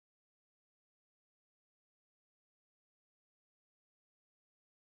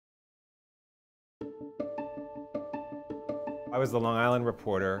I was the Long Island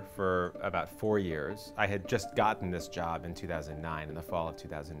reporter for about 4 years. I had just gotten this job in 2009, in the fall of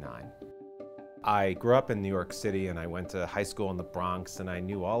 2009. I grew up in New York City and I went to high school in the Bronx and I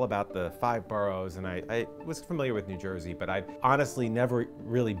knew all about the 5 boroughs and I was familiar with New Jersey, but I'd honestly never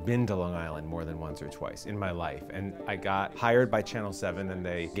really been to Long Island more than once or twice in my life. And I got hired by Channel 7 and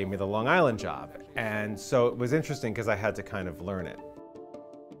they gave me the Long Island job. And so it was interesting because I had to kind of learn it.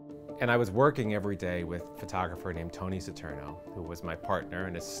 And I was working every day with a photographer named Tony Saturno, who was my partner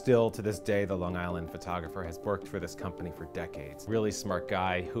and is still to this day the Long Island photographer, has worked for this company for decades. Really smart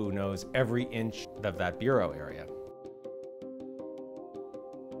guy who knows every inch of that bureau area.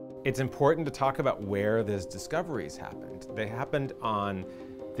 It's important to talk about where these discoveries happened. They happened on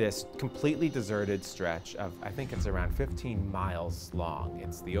this completely deserted stretch of, I think it's around 15 miles long.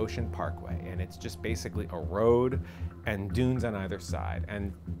 It's the Ocean Parkway, and it's just basically a road and dunes on either side.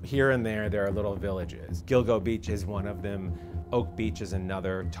 And here and there are little villages. Gilgo Beach is one of them, Oak Beach is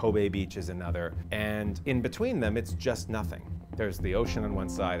another, Tobe Beach is another, and in between them, it's just nothing. There's the ocean on one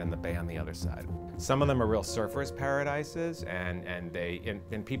side and the bay on the other side. Some of them are real surfers' paradises,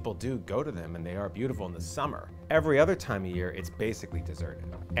 and people do go to them, and they are beautiful in the summer. Every other time of year, it's basically deserted.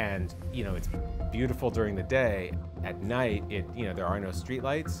 And you know, it's beautiful during the day. At night, there are no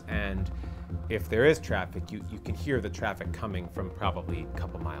streetlights, and if there is traffic, you can hear the traffic coming from probably a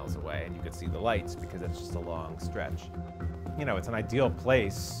couple miles away, and you can see the lights because it's just a long stretch. You know, it's an ideal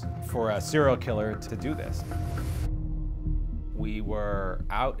place for a serial killer to do this. We were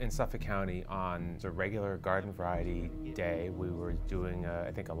out in Suffolk County on a regular garden variety day. We were doing,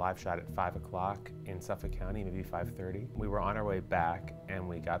 I think, a live shot at 5 o'clock in Suffolk County, maybe 5:30. We were on our way back and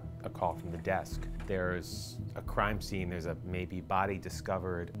we got a call from the desk. There's a crime scene, there's a maybe body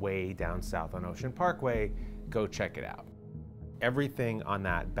discovered way down south on Ocean Parkway. Go check it out. Everything on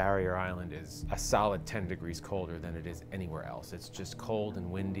that barrier island is a solid 10 degrees colder than it is anywhere else. It's just cold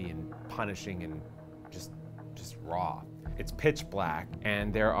and windy and punishing and just raw. It's pitch black,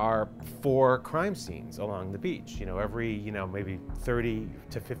 and there are 4 crime scenes along the beach. You know, every, maybe 30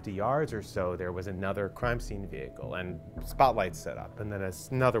 to 50 yards or so, there was another crime scene vehicle and spotlights set up, and then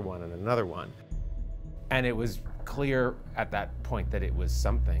another one and another one. And it was clear at that point that it was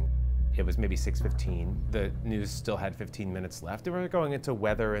something. It was maybe 6:15. The news still had 15 minutes left. And we were going into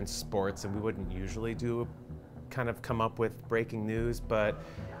weather and sports, and we wouldn't usually come up with breaking news, but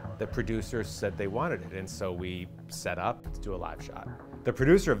the producers said they wanted it, and so we set up to do a live shot. The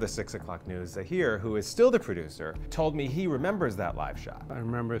producer of the 6 o'clock news, Zahir, who is still the producer, told me he remembers that live shot. I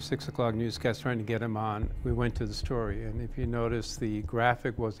remember a 6 o'clock newscast trying to get him on. We went to the story, and if you notice, the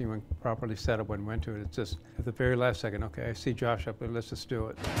graphic wasn't even properly set up when we went to it. It's just at the very last second, okay, I see Josh up there, let's just do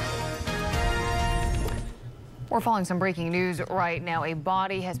it. We're following some breaking news right now. A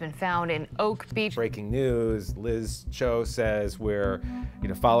body has been found in Oak Beach. Breaking news, Liz Cho says we're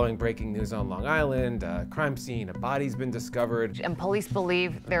following breaking news on Long Island, a crime scene, a body's been discovered. And police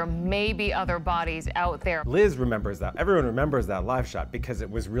believe there may be other bodies out there. Liz remembers that. Everyone remembers that live shot because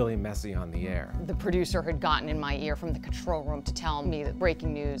it was really messy on the air. The producer had gotten in my ear from the control room to tell me that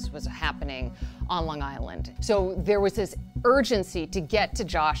breaking news was happening on Long Island. So there was this urgency to get to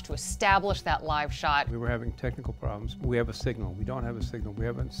Josh to establish that live shot. We were having technical problems. We have a signal. We don't have a signal. We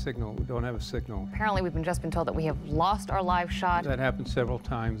have a signal. We don't have a signal. Apparently, we've just been told that we have lost our live shot. That happened several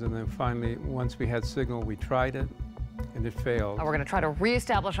times, and then finally, once we had signal, we tried it, and it failed. We're going to try to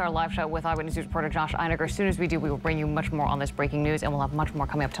reestablish our live shot with Eyewitness News reporter Josh Einiger. As soon as we do, we will bring you much more on this breaking news, and we'll have much more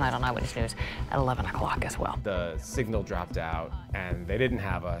coming up tonight on Eyewitness News at 11 o'clock as well. The signal dropped out, and they didn't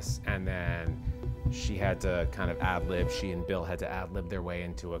have us, and then she had to kind of ad-lib. She and Bill had to ad-lib their way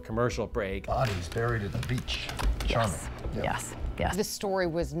into a commercial break. Bodies buried at the beach. Charming. Yes. Yep. Yes. Yes. This story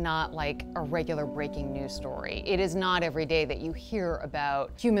was not like a regular breaking news story. It is not every day that you hear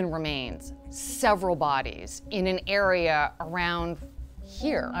about human remains, several bodies in an area around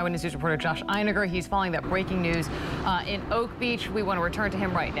here. Eyewitness News reporter Josh Einiger, he's following that breaking news in Oak Beach. We want to return to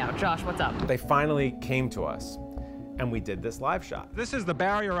him right now. Josh, what's up? They finally came to us, and we did this live shot. This is the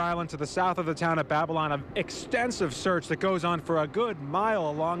barrier island to the south of the town of Babylon, an extensive search that goes on for a good mile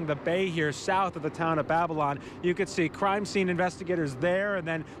along the bay here south of the town of Babylon. You could see crime scene investigators there, and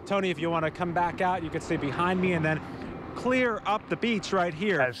then, Tony, if you want to come back out, you could see behind me, and then clear up the beach right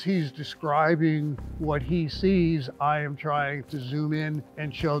here. As he's describing what he sees, I am trying to zoom in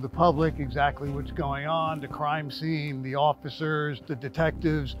and show the public exactly what's going on, the crime scene, the officers, the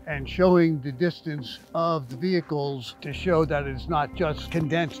detectives, and showing the distance of the vehicles to show that it's not just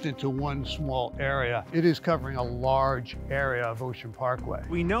condensed into one small area. It is covering a large area of Ocean Parkway.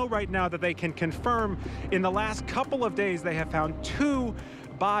 We know right now that they can confirm in the last couple of days they have found 2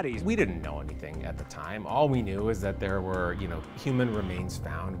 bodies. We didn't know anything at the time. All we knew is that there were, human remains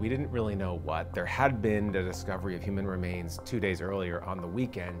found. We didn't really know what. There had been a discovery of human remains 2 days earlier on the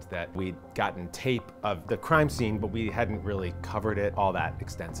weekend that we'd gotten tape of the crime scene, but we hadn't really covered it all that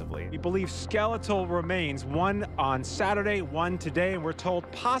extensively. We believe skeletal remains, one on Saturday, one today, and we're told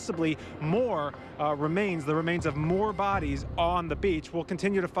possibly more remains, the remains of more bodies on the beach. We'll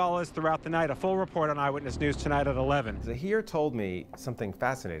continue to follow this throughout the night. A full report on Eyewitness News tonight at 11. Zahir told me something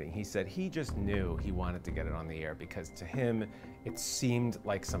fascinating. He said he just knew he wanted to get it on the air because to him it seemed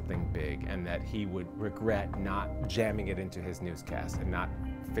like something big and that he would regret not jamming it into his newscast and not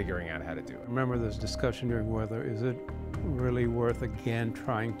figuring out how to do it. I remember this discussion during whether is it really worth again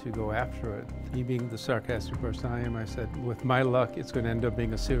trying to go after it. He being the sarcastic person I am, I said, with my luck, it's going to end up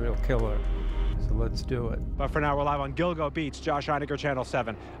being a serial killer. So let's do it. But for now, we're live on Gilgo Beach. Josh Einiger, Channel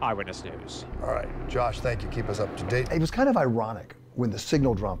 7, Eyewitness News. All right, Josh, thank you. Keep us up to date. It was kind of ironic when the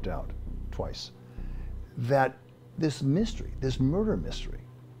signal dropped out twice that this mystery, this murder mystery,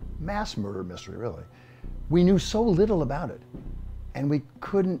 mass murder mystery really, we knew so little about it and we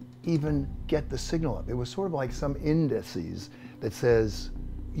couldn't even get the signal up. It was sort of like some indices that says,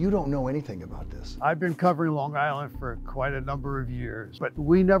 you don't know anything about this. I've been covering Long Island for quite a number of years, but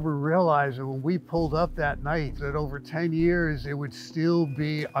we never realized that when we pulled up that night that over 10 years it would still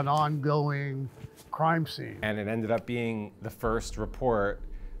be an ongoing crime scene. And it ended up being the first report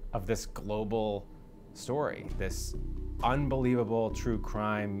of this global story, this unbelievable true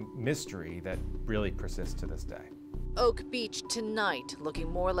crime mystery that really persists to this day. Oak Beach tonight, looking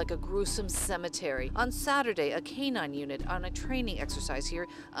more like a gruesome cemetery. On Saturday, a canine unit on a training exercise here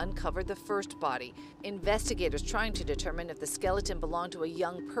uncovered the first body. Investigators trying to determine if the skeleton belonged to a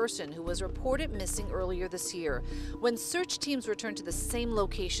young person who was reported missing earlier this year. When search teams returned to the same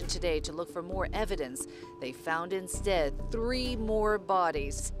location today to look for more evidence, they found instead 3 more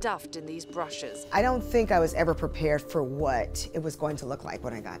bodies stuffed in these brushes. I don't think I was ever prepared for what it was going to look like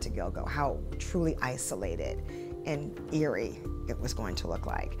when I got to Gilgo, how truly isolated and eerie it was going to look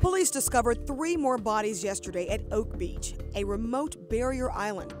like. Police discovered 3 more bodies yesterday at Oak Beach, a remote barrier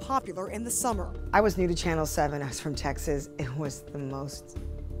island popular in the summer. I was new to Channel 7. I was from Texas. It was the most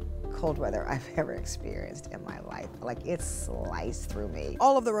cold weather I've ever experienced in my life. Like, it sliced through me.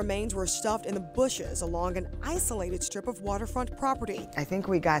 All of the remains were stuffed in the bushes along an isolated strip of waterfront property. I think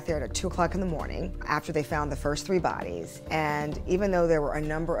we got there at 2 o'clock in the morning after they found the first 3 bodies. And even though there were a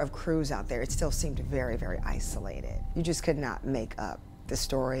number of crews out there, it still seemed very, very isolated. You just could not make up the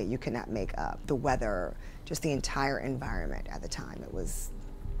story. You could not make up the weather, just the entire environment at the time. It was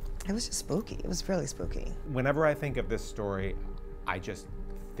just spooky. It was really spooky. Whenever I think of this story, I just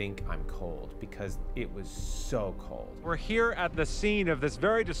think I'm cold because it was so cold. We're here at the scene of this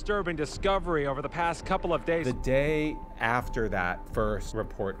very disturbing discovery over the past couple of days. The day after that first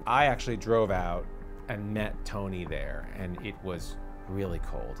report, I actually drove out and met Tony there, and it was really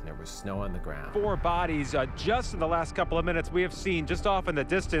cold and there was snow on the ground. 4 bodies just in the last couple of minutes. We have seen just off in the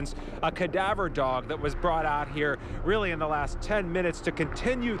distance a cadaver dog that was brought out here really in the last 10 minutes to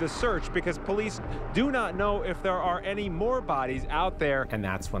continue the search because police do not know if there are any more bodies out there. And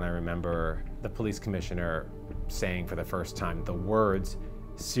that's when I remember the police commissioner saying for the first time the words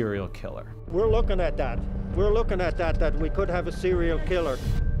serial killer. We're looking at that. We're looking at that we could have a serial killer.